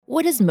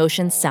What does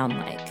motion sound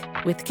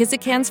like? With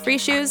Kizik Hands Free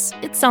Shoes,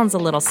 it sounds a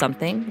little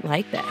something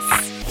like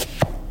this.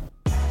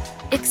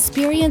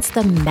 Experience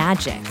the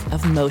magic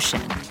of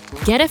motion.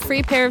 Get a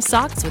free pair of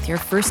socks with your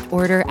first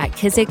order at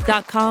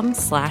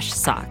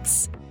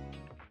kizik.com/socks.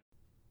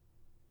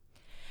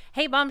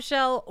 Hey,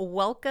 Bombshell.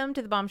 Welcome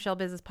to the Bombshell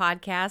Business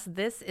Podcast.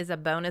 This is a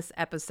bonus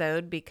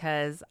episode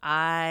because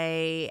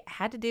I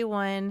had to do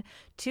one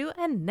to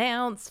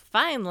announce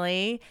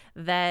finally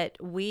that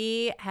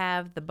we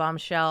have the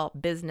Bombshell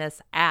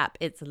Business app.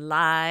 It's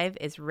live.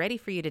 It's ready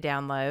for you to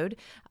download.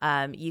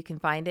 You can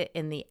find it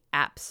in the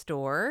App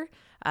Store.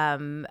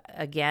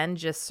 Again,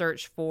 just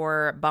search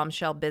for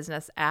Bombshell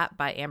Business app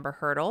by Amber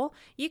Hurdle.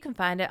 You can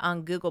find it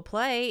on Google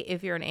Play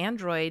if you're an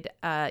Android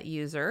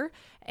user.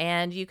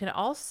 And you can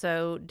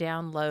also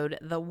download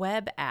the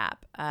web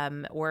app,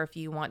 or if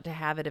you want to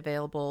have it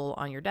available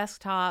on your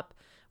desktop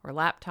or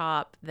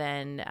laptop,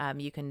 then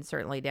you can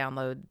certainly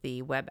download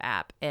the web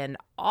app. And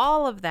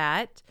all of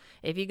that,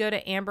 if you go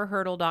to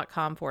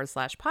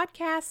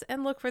amberhurdle.com/podcast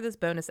and look for this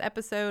bonus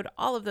episode,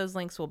 all of those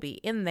links will be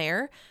in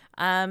there.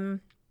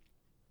 And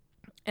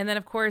then,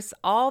 of course,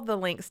 all the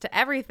links to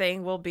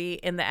everything will be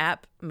in the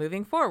app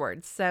moving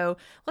forward. So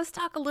let's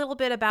talk a little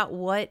bit about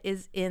what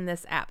is in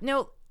this app.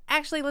 No,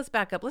 actually, let's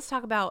back up. Let's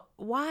talk about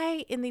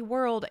why in the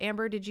world,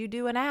 Amber, did you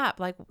do an app?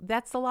 Like,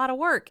 that's a lot of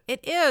work. It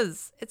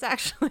is. It's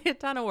actually a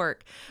ton of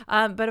work.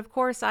 But of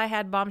course, I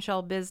had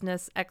Bombshell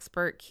business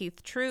expert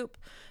Keith Troop,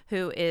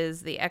 who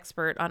is the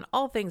expert on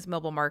all things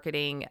mobile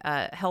marketing,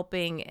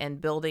 helping and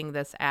building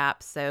this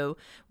app. So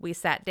we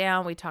sat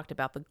down, we talked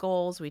about the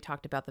goals, we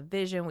talked about the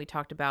vision, we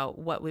talked about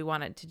what we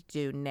wanted to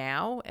do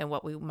now and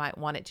what we might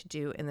want it to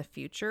do in the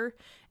future.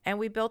 And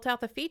we built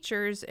out the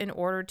features in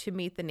order to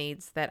meet the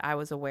needs that I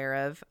was aware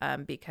of,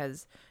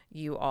 because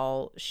you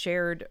all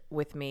shared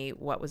with me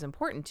what was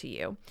important to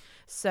you.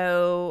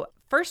 So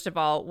first of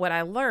all, what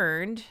I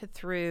learned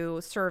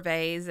through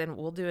surveys, and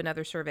we'll do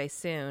another survey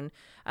soon,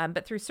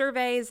 but through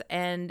surveys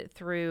and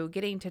through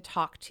getting to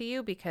talk to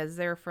you, because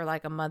there for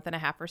like a month and a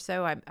half or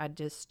so, I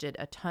just did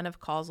a ton of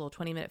calls, little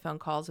 20-minute phone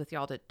calls with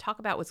y'all to talk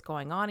about what's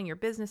going on in your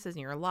businesses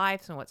and your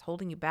lives and what's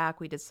holding you back.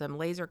 We did some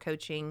laser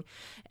coaching,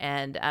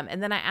 and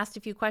then I asked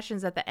a few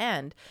questions at the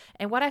end.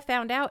 And what I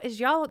found out is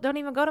y'all don't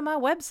even go to my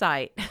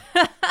website,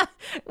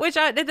 which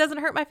it doesn't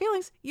hurt my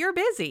feelings. You're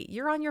busy.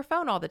 You're on your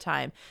phone all the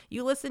time.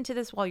 You listen to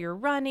this while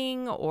you're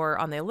running or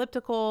on the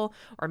elliptical,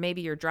 or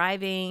maybe you're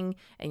driving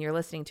and you're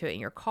listening to it in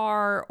your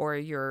car, or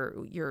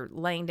you're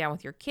laying down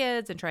with your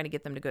kids and trying to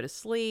get them to go to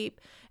sleep,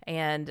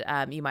 and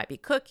you might be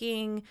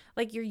cooking.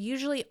 Like, you're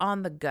usually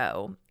on the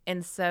go.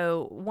 And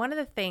so one of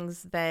the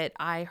things that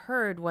I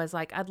heard was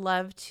like, I'd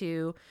love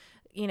to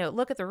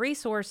look at the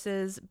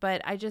resources,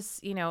 but I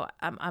just,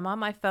 I'm on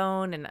my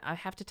phone and I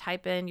have to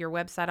type in your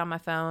website on my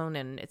phone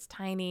and it's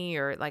tiny,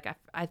 or like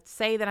I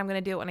say that I'm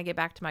going to do it when I get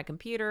back to my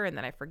computer and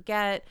then I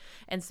forget.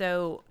 And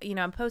so,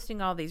 I'm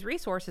posting all these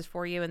resources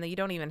for you and then you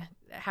don't even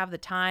have the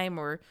time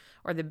or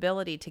the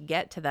ability to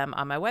get to them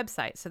on my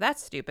website. So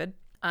that's stupid.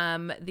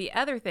 The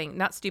other thing,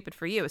 not stupid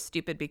for you, is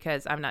stupid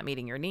because I'm not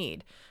meeting your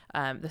need.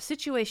 The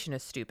situation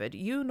is stupid.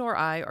 You nor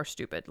I are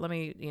stupid. Let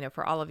me,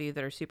 for all of you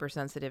that are super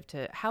sensitive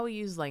to how we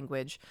use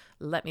language,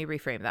 let me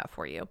reframe that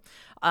for you.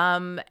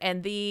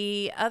 And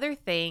the other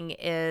thing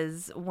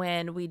is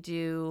when we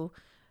do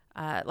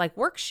like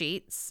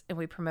worksheets and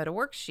we promote a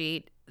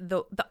worksheet,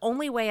 the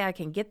only way I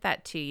can get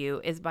that to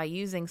you is by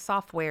using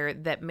software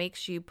that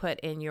makes you put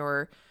in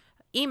your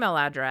email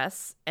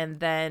address, and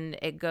then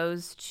it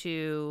goes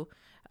to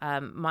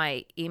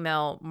my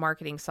email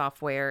marketing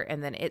software,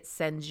 and then it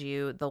sends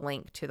you the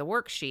link to the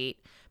worksheet.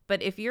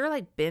 But if you're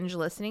like binge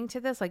listening to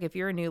this, like if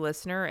you're a new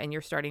listener and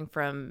you're starting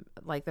from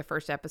like the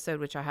first episode,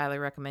 which I highly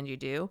recommend you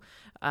do,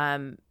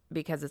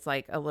 because it's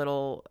like a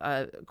little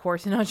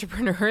course in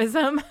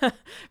entrepreneurism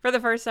for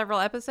the first several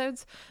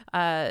episodes,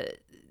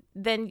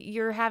 then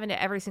you're having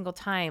to every single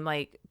time,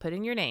 like, put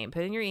in your name,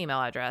 put in your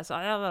email address, blah,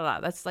 blah, blah.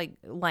 That's like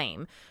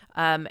lame.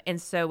 And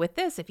so with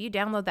this, if you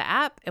download the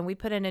app and we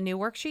put in a new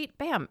worksheet,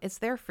 bam, it's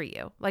there for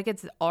you. Like,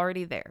 it's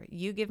already there.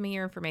 You give me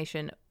your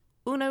information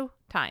uno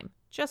time,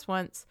 just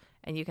once,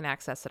 and you can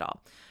access it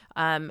all.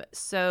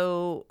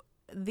 So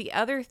the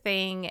other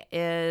thing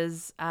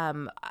is,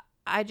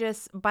 I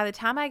just, by the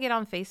time I get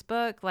on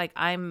Facebook, like,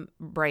 I'm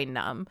brain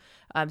numb.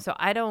 So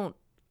I don't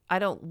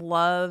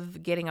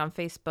love getting on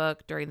Facebook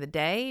during the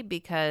day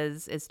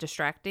because it's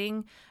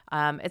distracting.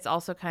 It's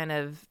also kind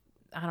of,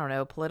 I don't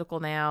know, political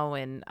now,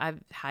 and I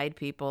hide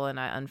people and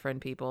I unfriend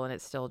people, and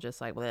it's still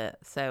just like, bleh.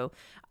 So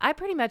I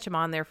pretty much am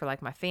on there for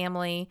like my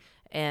family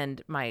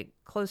and my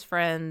close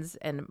friends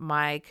and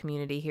my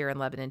community here in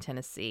Lebanon,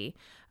 Tennessee.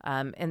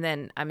 And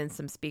then I'm in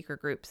some speaker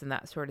groups and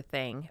that sort of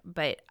thing.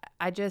 But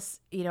I just,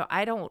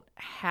 I don't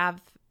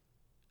have,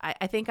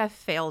 I think I've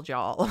failed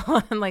y'all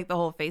on like the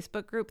whole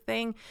Facebook group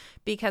thing,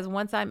 because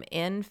once I'm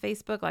in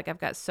Facebook, like, I've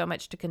got so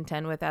much to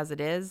contend with as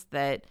it is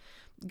that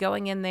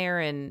going in there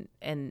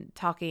and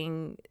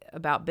talking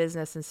about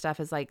business and stuff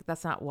is like,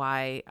 that's not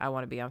why I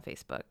want to be on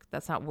Facebook.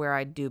 That's not where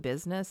I do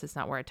business. It's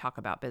not where I talk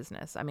about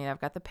business. I mean, I've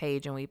got the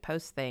page and we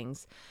post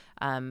things.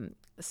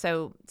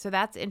 So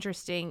that's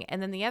interesting. And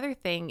then the other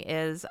thing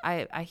is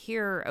I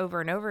hear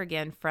over and over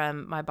again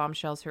from my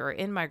bombshells who are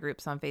in my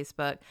groups on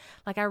Facebook,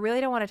 like, I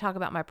really don't want to talk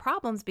about my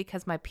problems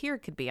because my peer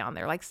could be on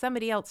there, like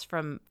somebody else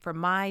from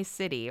my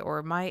city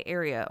or my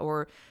area,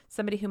 or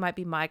somebody who might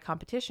be my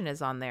competition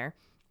is on there.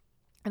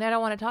 And I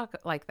don't want to talk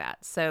like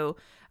that. So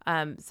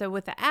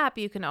with the app,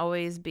 you can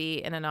always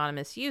be an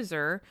anonymous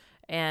user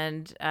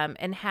and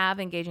have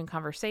engaging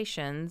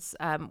conversations,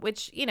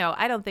 which, you know,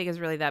 I don't think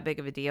is really that big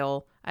of a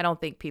deal. I don't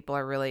think people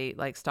are really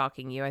like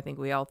stalking you. I think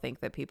we all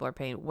think that people are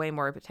paying way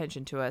more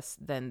attention to us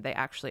than they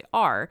actually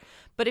are.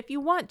 But if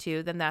you want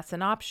to, then that's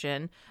an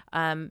option,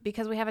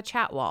 because we have a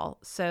chat wall.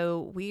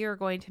 So we are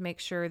going to make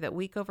sure that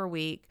week over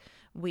week,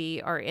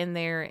 we are in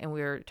there and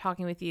we're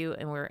talking with you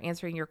and we're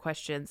answering your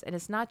questions. And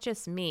it's not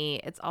just me,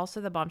 it's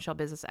also the Bombshell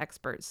Business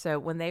Experts. So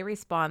when they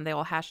respond, they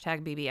will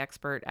hashtag BB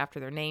Expert after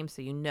their name,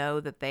 so you know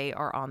that they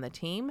are on the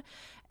team.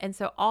 And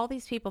so all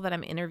these people that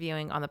I'm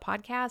interviewing on the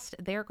podcast,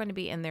 they're going to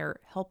be in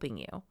there helping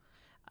you.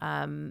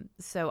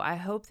 So I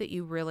hope that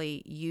you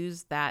really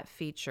use that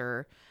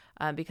feature,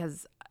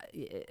 because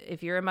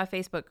if you're in my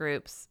Facebook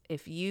groups,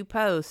 if you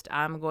post,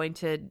 I'm going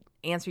to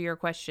answer your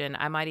question.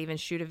 I might even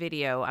shoot a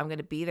video. I'm going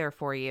to be there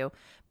for you,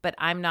 but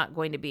I'm not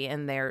going to be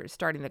in there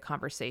starting the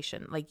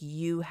conversation. Like,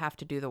 you have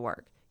to do the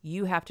work.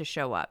 You have to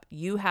show up.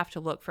 You have to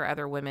look for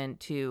other women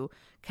to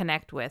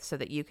connect with so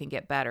that you can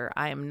get better.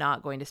 I am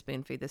not going to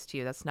spoon feed this to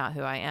you. That's not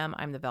who I am.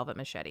 I'm the Velvet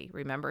Machete.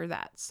 Remember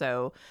that.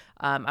 So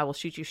I will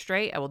shoot you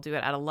straight. I will do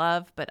it out of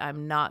love, but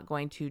I'm not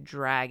going to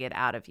drag it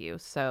out of you.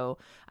 So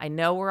I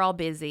know we're all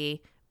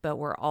busy, but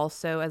we're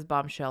also, as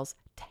bombshells,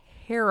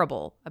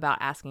 terrible about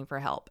asking for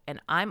help.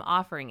 And I'm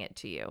offering it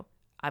to you.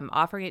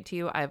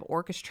 I've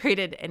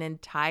orchestrated an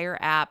entire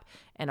app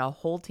and a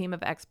whole team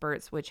of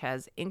experts, which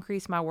has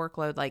increased my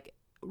workload like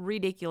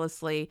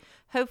ridiculously.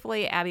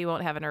 Hopefully Abby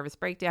won't have a nervous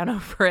breakdown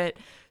over it.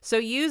 So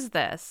use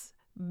this.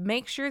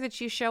 Make sure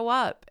that you show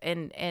up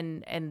and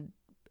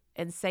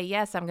say,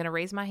 yes, I'm going to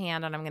raise my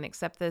hand and I'm going to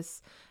accept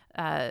this,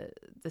 the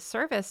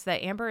service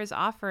that Amber is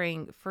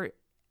offering for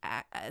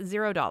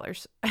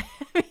 $0.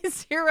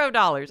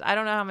 $0. I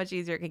don't know how much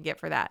easier it can get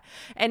for that.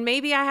 And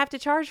maybe I have to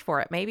charge for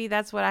it. Maybe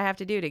that's what I have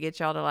to do to get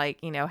y'all to, like,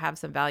 you know, have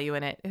some value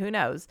in it. Who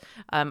knows?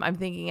 I'm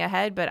thinking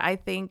ahead, but I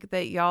think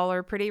that y'all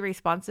are pretty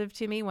responsive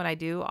to me when I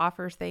do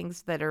offer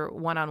things that are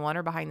one-on-one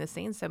or behind the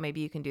scenes. So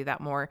maybe you can do that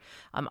more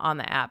on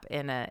the app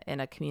in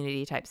a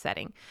community type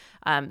setting.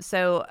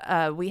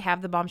 So we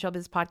have the Bombshell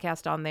Biz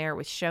podcast on there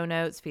with show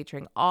notes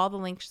featuring all the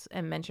links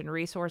and mentioned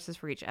resources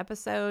for each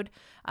episode.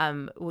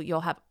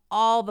 You'll have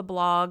all the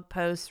blog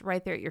posts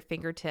right there at your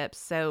fingertips.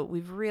 So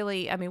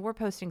we're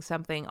posting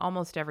something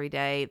almost every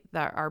day.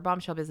 Our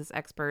Bombshell Business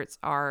Experts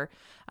are,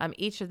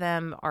 each of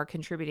them are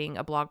contributing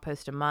a blog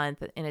post a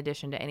month in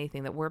addition to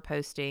anything that we're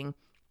posting.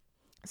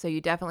 So you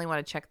definitely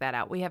want to check that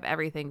out. We have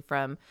everything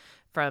from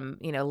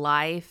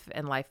life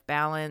and life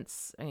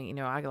balance.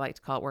 I like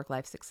to call it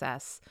work-life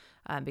success,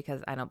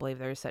 because I don't believe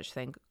there's such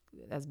thing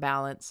as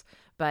balance,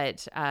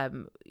 but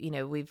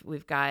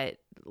we've got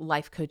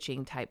life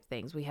coaching type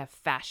things. We have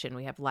fashion,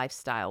 we have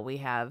lifestyle, we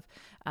have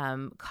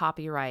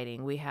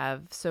copywriting, we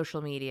have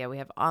social media, we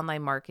have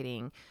online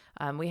marketing,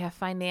 we have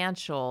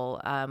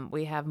financial,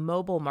 we have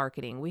mobile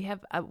marketing, we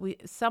have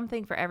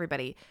something for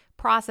everybody.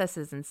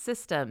 Processes and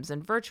systems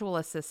and virtual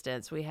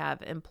assistants. We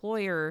have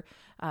employer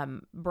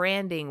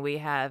branding. We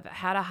have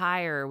how to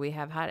hire. We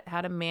have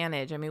how to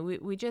manage. I mean,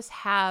 we just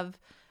have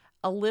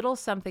a little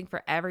something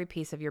for every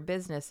piece of your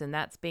business, and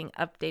that's being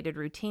updated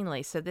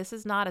routinely. So this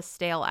is not a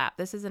stale app.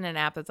 This isn't an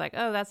app that's like,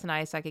 oh, that's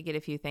nice, I could get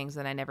a few things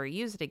and I never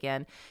use it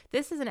again.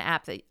 This is an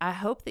app that I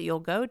hope that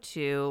you'll go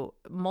to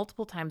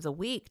multiple times a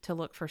week to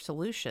look for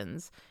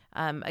solutions.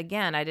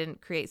 Again, I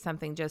didn't create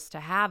something just to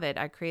have it.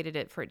 I created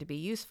it for it to be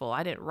useful.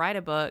 I didn't write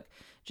a book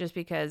just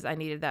because I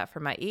needed that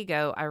for my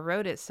ego. I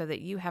wrote it so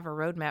that you have a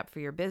roadmap for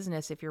your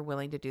business if you're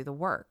willing to do the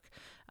work.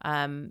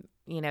 The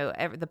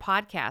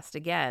podcast,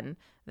 again,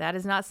 that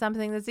is not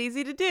something that's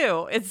easy to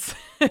do. It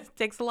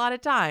takes a lot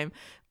of time,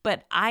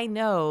 but I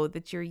know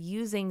that you're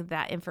using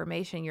that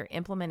information, you're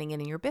implementing it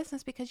in your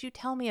business because you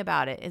tell me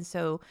about it. And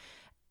so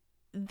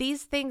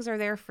these things are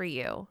there for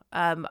you.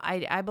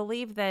 I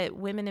believe that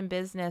women in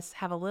business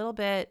we're a little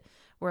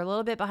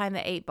bit behind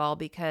the 8 ball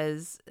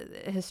because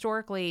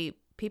historically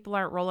people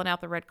aren't rolling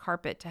out the red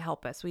carpet to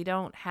help us. We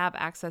don't have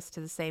access to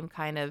the same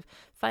kind of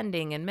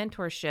funding and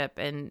mentorship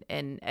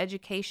and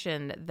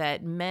education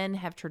that men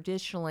have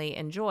traditionally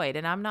enjoyed.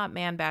 And I'm not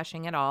man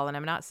bashing at all. And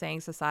I'm not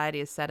saying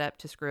society is set up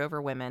to screw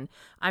over women.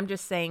 I'm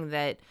just saying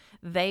that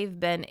they've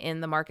been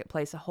in the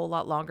marketplace a whole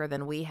lot longer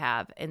than we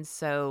have. And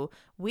so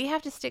we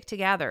have to stick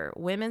together,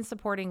 women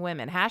supporting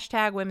women,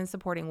 hashtag women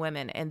supporting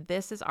women. And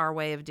this is our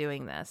way of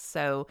doing this.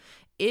 So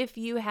if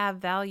you have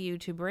value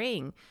to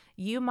bring,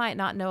 you might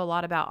not know a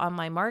lot about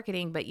online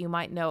marketing, but you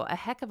might know a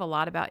heck of a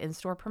lot about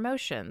in-store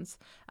promotions.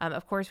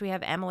 Of course, we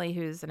have Emily,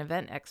 who's an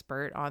event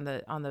expert on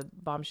the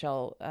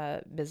Bombshell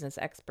Business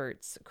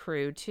Experts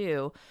crew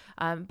too.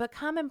 But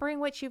come and bring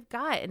what you've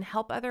got and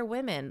help other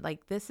women.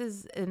 Like, this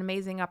is an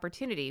amazing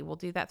opportunity. We'll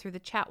do that through the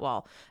chat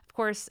wall. Of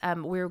course,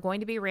 we're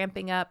going to be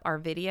ramping up our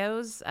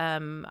videos.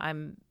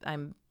 I'm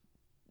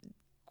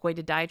going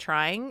to die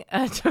trying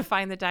to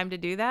find the time to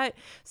do that.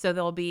 So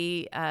there'll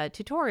be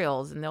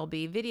tutorials and there'll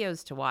be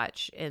videos to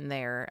watch in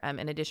there,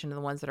 in addition to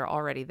the ones that are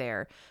already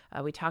there.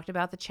 We talked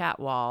about the chat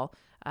wall.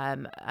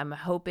 I'm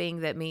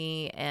hoping that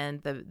me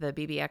and the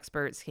BB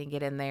experts can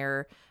get in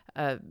there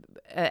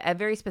at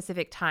very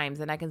specific times,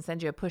 and I can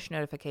send you a push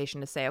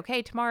notification to say,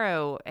 okay,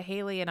 tomorrow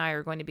Haley and I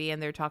are going to be in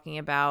there talking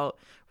about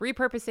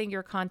repurposing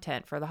your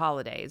content for the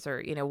holidays,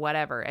 or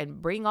whatever, and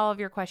bring all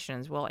of your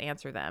questions. We'll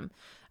answer them.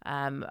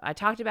 I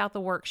talked about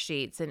the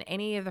worksheets and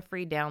any of the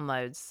free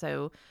downloads,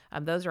 so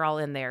those are all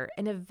in there.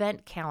 An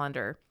event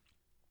calendar.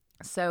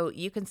 So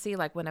you can see,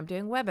 like, when I'm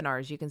doing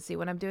webinars, you can see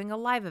when I'm doing a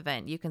live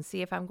event, you can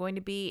see if I'm going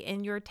to be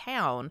in your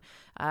town.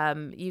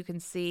 You can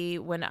see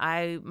when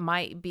I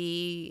might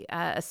be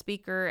a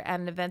speaker at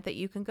an event that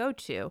you can go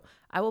to.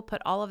 I will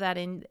put all of that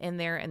in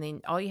there, and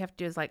then all you have to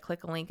do is like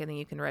click a link and then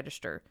you can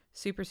register.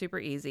 Super, super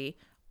easy.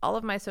 All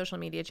of my social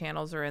media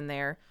channels are in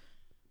there.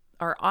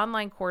 Our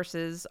online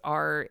courses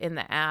are in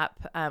the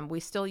app.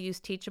 We still use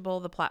Teachable,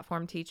 the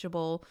platform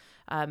Teachable,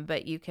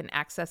 but you can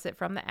access it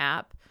from the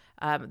app.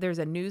 There's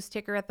a news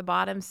ticker at the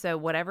bottom. So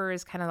whatever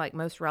is kind of like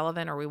most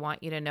relevant or we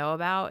want you to know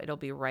about, it'll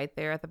be right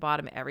there at the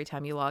bottom every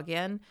time you log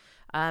in.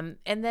 And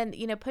then,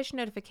 push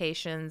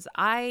notifications.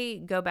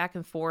 I go back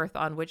and forth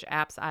on which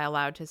apps I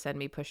allow to send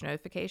me push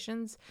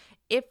notifications.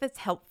 If it's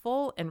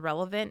helpful and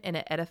relevant and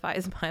it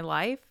edifies my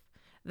life,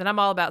 then I'm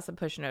all about some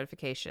push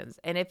notifications.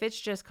 And if it's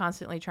just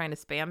constantly trying to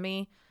spam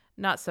me,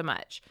 not so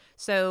much.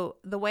 So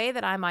the way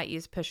that I might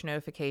use push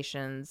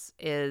notifications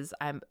is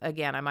I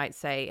might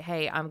say,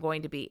 hey, I'm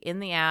going to be in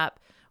the app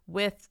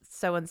with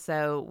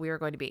so-and-so. We are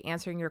going to be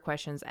answering your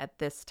questions at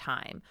this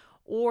time.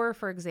 Or,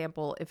 for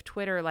example, if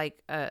Twitter,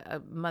 like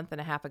a month and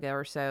a half ago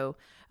or so,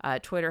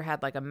 Twitter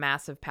had like a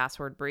massive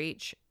password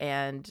breach.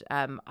 And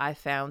I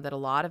found that a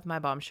lot of my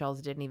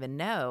bombshells didn't even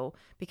know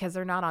because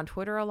they're not on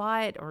Twitter a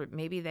lot, or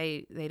maybe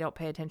they don't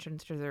pay attention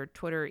to their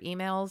Twitter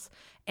emails.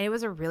 And it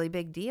was a really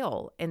big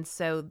deal. And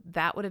so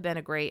that would have been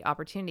a great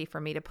opportunity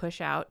for me to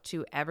push out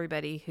to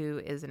everybody who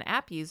is an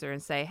app user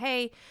and say,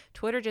 hey,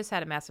 Twitter just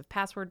had a massive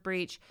password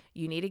breach.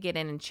 You need to get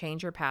in and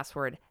change your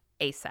password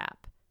ASAP.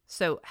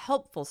 So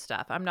helpful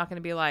stuff. I'm not going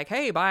to be like,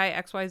 hey, buy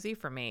XYZ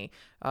for me.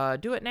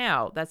 Do it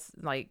now. That's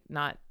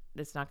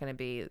it's not going to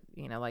be,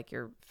 like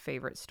your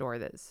favorite store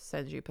that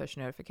sends you push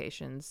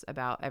notifications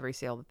about every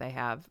sale that they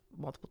have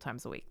multiple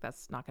times a week.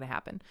 That's not going to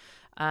happen.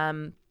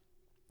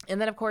 And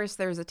then, of course,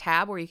 there's a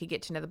tab where you can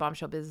get to know the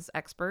Bombshell Business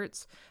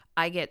Experts.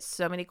 I get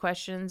so many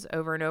questions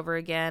over and over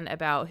again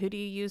about who do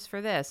you use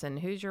for this, and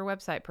who's your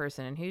website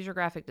person, and who's your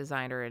graphic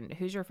designer, and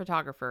who's your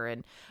photographer,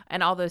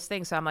 and all those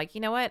things. So I'm like,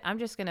 you know what? I'm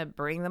just going to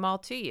bring them all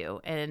to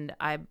you. And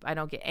I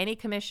don't get any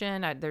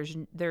commission.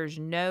 There's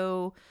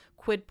no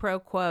quid pro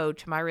quo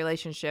to my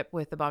relationship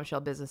with the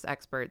Bombshell Business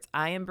Experts.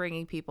 I am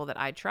bringing people that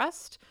I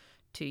trust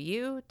to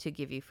you to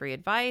give you free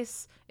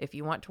advice. If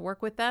you want to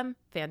work with them,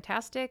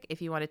 fantastic.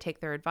 If you want to take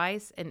their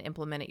advice and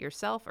implement it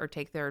yourself, or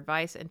take their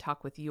advice and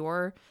talk with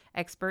your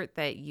expert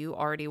that you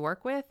already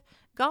work with,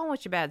 go on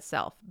with your bad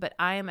self. But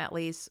I am at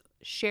least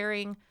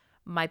sharing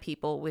my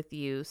people with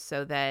you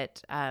so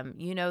that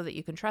you know that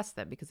you can trust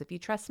them. Because if you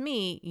trust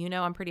me,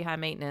 I'm pretty high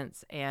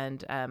maintenance,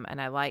 and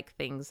I like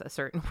things a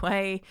certain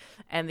way,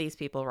 and these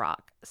people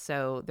rock.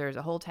 So there's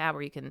a whole tab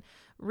where you can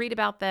read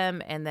about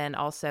them, and then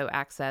also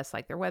access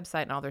like their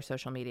website and all their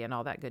social media and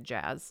all that good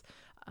jazz.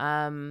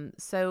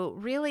 So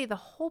really the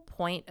whole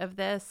point of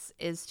this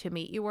is to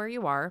meet you where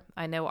you are.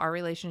 I know our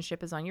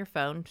relationship is on your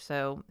phone,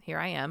 so here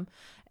I am.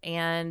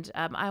 And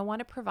I want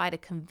to provide a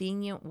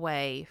convenient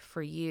way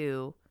for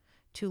you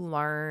to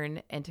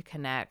learn and to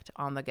connect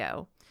on the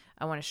go.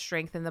 I want to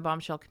strengthen the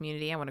Bombshell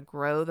community. I want to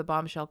grow the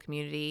Bombshell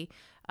community,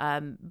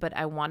 but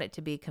I want it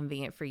to be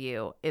convenient for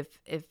you.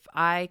 If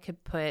I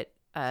could put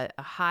a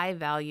high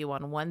value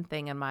on one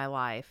thing in my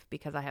life,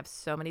 because I have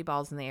so many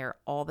balls in the air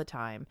all the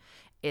time,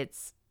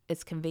 it's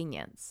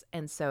convenience.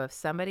 And so if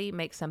somebody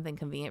makes something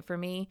convenient for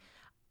me,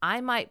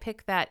 I might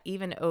pick that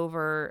even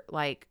over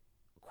like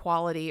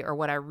quality or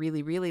what I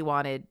really, really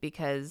wanted,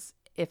 because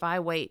if I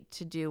wait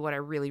to do what I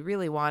really,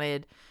 really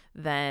wanted,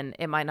 then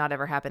it might not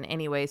ever happen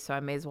anyway. So I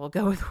may as well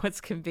go with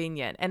what's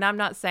convenient. And I'm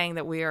not saying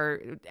that we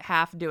are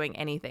half doing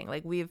anything.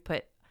 Like, we've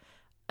put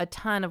a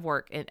ton of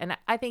work in, and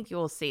I think you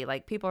will see,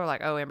 like, people are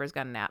like, oh, Amber's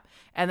got an app.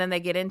 And then they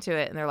get into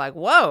it and they're like,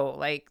 whoa,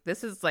 like,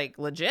 this is like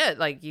legit.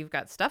 Like, you've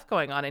got stuff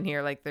going on in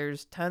here. Like,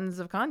 there's tons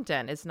of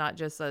content. It's not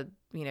just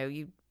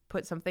you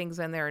put some things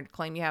in there and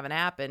claim you have an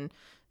app, and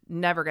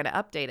never going to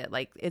update it.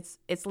 Like it's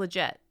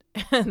legit.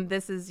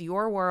 This is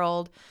your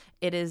world.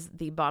 It is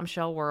the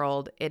Bombshell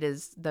world. It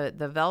is the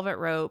velvet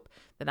rope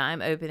that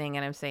I'm opening,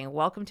 and I'm saying,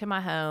 welcome to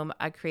my home.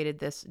 I created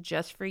this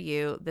just for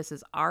you. This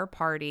is our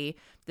party.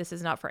 This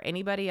is not for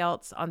anybody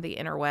else on the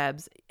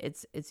interwebs.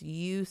 It's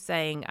you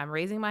saying, I'm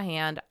raising my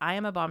hand. I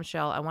am a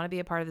bombshell. I want to be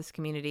a part of this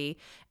community,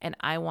 and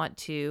I want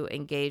to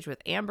engage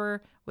with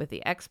Amber, with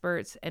the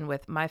experts, and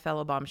with my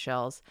fellow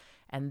bombshells.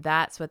 And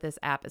that's what this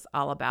app is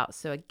all about.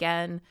 So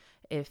again,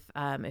 if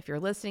you're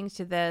listening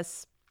to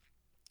this,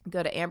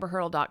 go to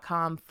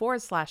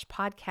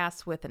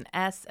amberhurdle.com/podcasts with an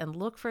S and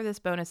look for this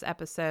bonus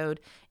episode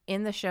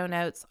in the show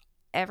notes.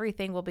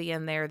 Everything will be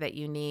in there that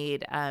you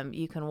need.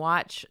 You can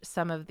watch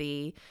some of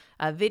the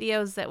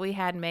videos that we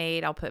had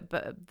made. I'll put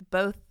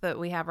both that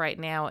we have right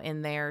now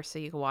in there so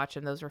you can watch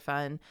them. Those were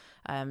fun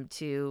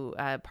to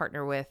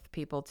partner with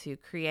people to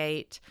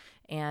create.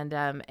 And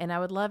I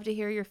would love to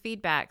hear your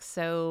feedback.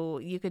 So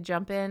you could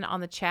jump in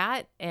on the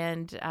chat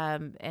and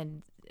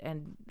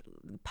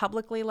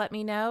publicly let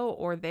me know,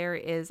 or there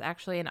is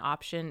actually an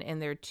option in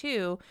there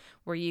too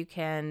where you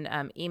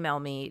can email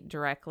me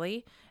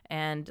directly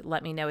and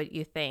let me know what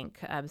you think.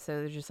 So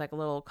there's just like a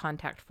little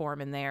contact form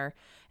in there.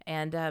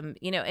 And, and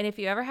if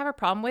you ever have a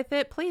problem with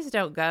it, please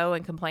don't go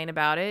and complain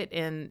about it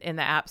in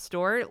the App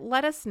Store.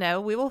 Let us know.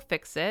 We will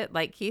fix it.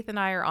 Like Keith and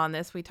I are on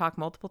this. We talk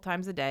multiple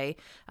times a day.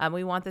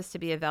 We want this to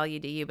be of value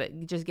to you,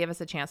 but just give us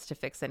a chance to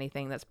fix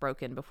anything that's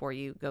broken before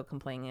you go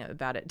complaining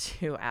about it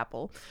to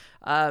Apple.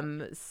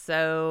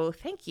 So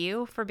thank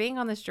you for being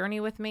on this journey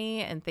with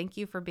me, and thank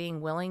you for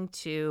being willing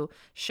to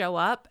show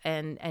up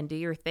and do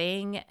your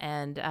thing.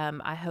 And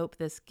I hope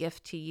this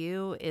gift to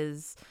you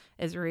is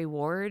a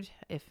reward,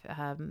 if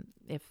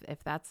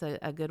that's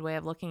a good way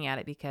of looking at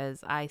it,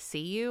 because I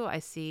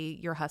see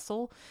your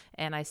hustle,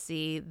 and I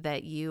see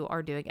that you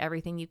are doing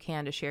everything you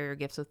can to share your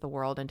gifts with the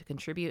world and to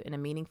contribute in a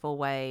meaningful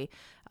way.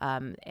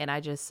 And I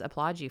just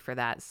applaud you for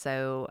that.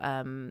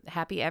 So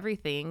happy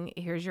everything.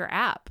 Here's your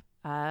app.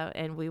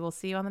 And we will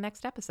see you on the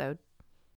next episode.